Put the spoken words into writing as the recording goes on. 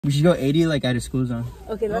We should go 80 like at a school zone.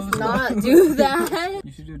 Okay, let's not do that.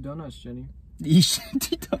 You should do donuts, Jenny. You should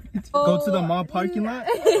do donuts. Go to the mall parking lot.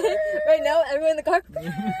 Right now, everyone in the car.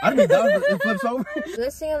 I'd be down if it flips over.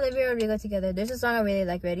 Let's sing Olivia and Rodrigo together. There's a song I really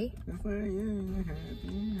like. Ready?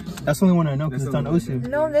 That's the only one I know because it's on Osu.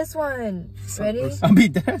 No, this one. Ready? I'll be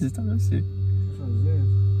dead. It's on Osu.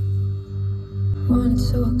 Want it,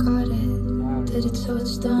 so I got it. Did it, so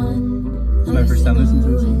it's done. It's my first time listening to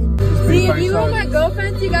this. See, if you were my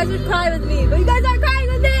girlfriend, you guys would cry with me. But you guys aren't crying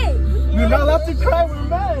with me! We're not allowed to cry, we're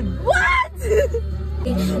men! What?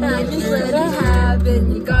 And I just let it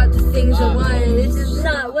happen. You got the things I wanted. This is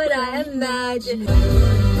not what I imagined.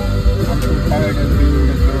 I'm too tired of being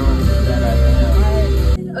the girl that I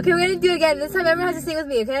am. Okay, we're gonna do it again. This time everyone has to sing with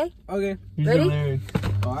me, okay? Okay. Ready?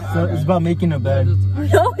 So it's about making a bed.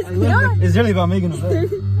 No, it's not. It's really about making a bed.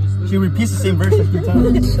 She repeats the same verse a few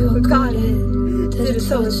times. So I got it. Did it,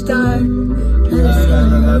 so it's done.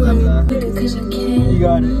 Because I can't. You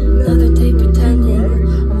got it. Another day pretending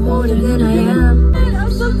I'm more than I am. And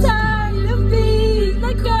I'm so tired of being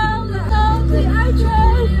the girl that only I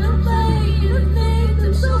try to play the things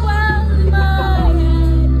I'm so well in my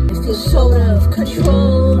head. I feel so out of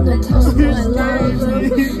control. That tells me I love them.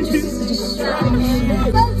 Just as a distraction.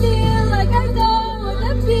 I feel like I don't want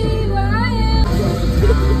to be where I am.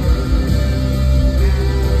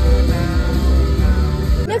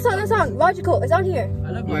 Next song, Logical. It's on here.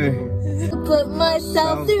 Put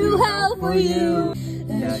myself through hell for you.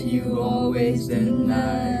 That you always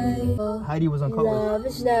deny. Heidi was on cover. Love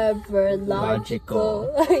is never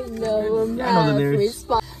logical. I know I'm half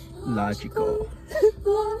responsible. Logical.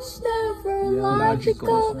 Love's never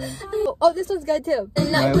logical. Oh, this one's good too.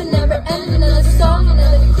 And I would never end another song,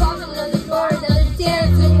 another call, another bar, another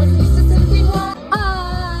dance. And when you said something wrong,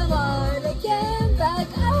 I wanna get back.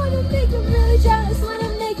 I wanna make him really jealous. Wanna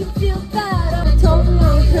make him feel bad. I told him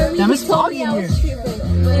I heard me. Damn, it's He told foggy me in I here. was stupid.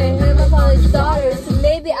 But I heard my father's daughter, so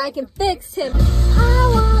maybe I can fix him. I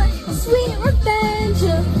want sweet revenge.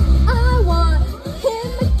 I want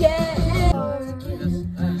him again.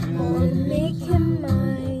 Make him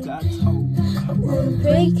mine. Wanna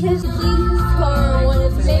break his car. Wanna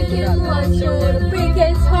make him lunch. I wanna break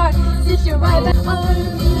his heart. Sit you right back. I wanna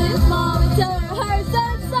be his mom and tell her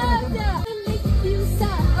son sucked up. And make you feel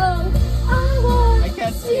sad. Oh, I want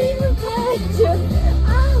sweet revenge.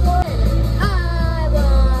 I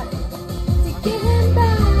want to get him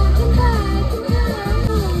back and back and back.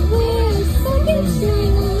 Oh, we're a second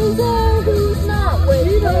string loser who's not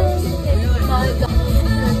waiting. My God.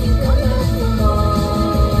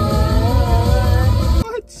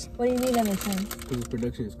 What do you mean every time? Because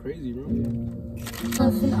production is crazy, bro.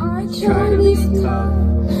 nothing I try to be tough,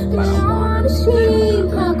 but I wanna scream.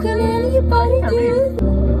 How can anybody do?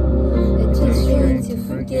 It takes strength to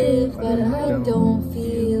forgive, but I don't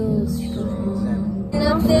feel strong. And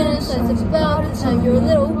I'm finished, that's about it. Time you're a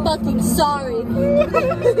little fucking sorry.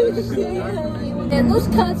 And those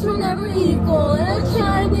cuts were never equal. And I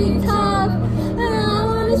try to be tough, and I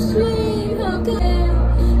wanna scream. How can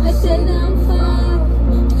I say that I'm fine?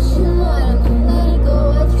 You know I don't let it go.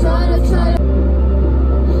 I try to.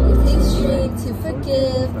 It takes strength to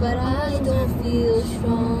forgive, but I don't feel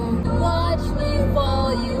strong. Watch me fall.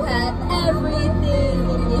 You had everything,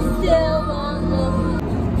 and you still want more.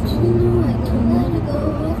 You know I can't let it go.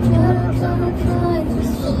 I try for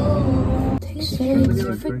so long. It takes strength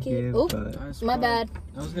to forgive. Oh, my bad.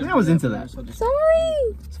 I was into that.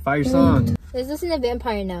 Sorry. It's a fire song. Let's listen to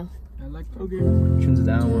Vampire now. I like Tunes it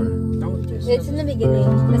down one. It's in the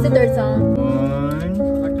beginning. It's the third song. 1,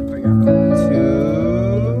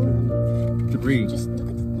 2, 3. Just look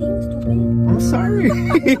at the things, stupid. I'm sorry.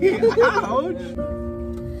 Ouch.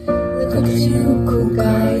 Look at you, cool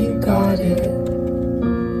guy, you got it.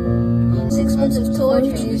 6 months of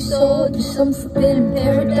torture you sold to some forbidden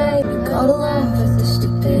paradise. You gotta laugh at the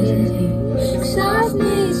stupidity. 'Cause I've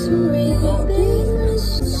made some real big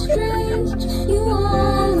mistakes. Strange, you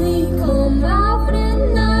only come out at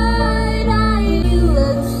night. You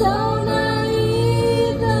look so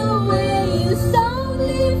naive, the way you saw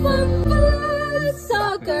me from blood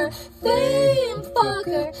sucker, fame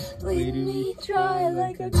fucker, bleeding me dry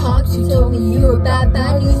like a talked. You told me you were bad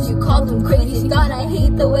news. You called them crazy. God, I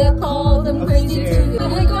hate the way I call them crazy too.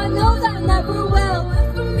 But God knows I never will.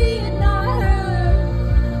 For me and not her.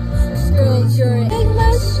 This girl's your big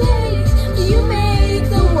mistakes. You make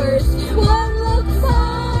the worst one look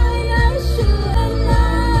fine. I should have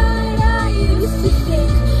lied. I used to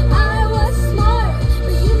think I was smart,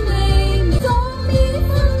 but you made me. Told me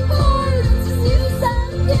from parts. You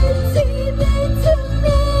sunk your teeth into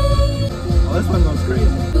me. Oh, this one goes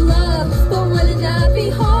crazy. Love, but wouldn't that be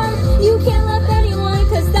hard? You can't love anyone,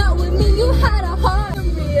 'cause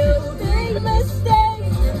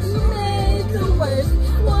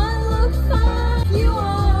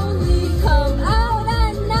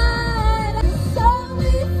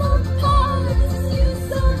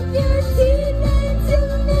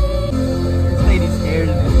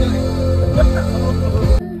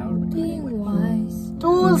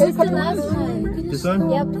last one. This one?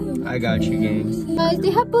 Yep. I got you, gang. Guys,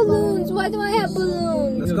 they have balloons. Why do I have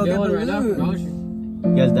balloons? Let's go get Doing the right now. balloon.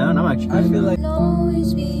 You guys down? I'm actually. I feel like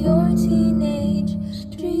Always be your teenage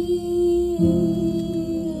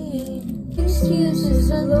dream. Excuses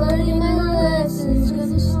of learning my lessons,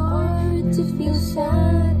 'cause it's hard to feel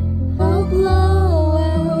sad. I'll blow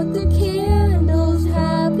out the candles.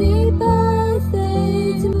 Happy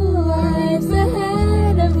birthday to lives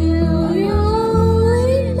ahead of you. You're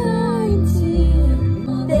only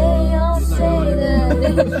 19. They all say that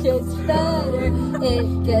it gets better.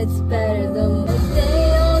 It gets better the more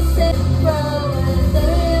they all say grow, and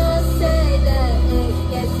they all say that it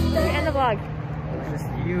gets better. End the vlog. Just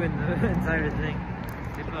you and the entire thing.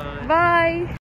 Goodbye. Bye.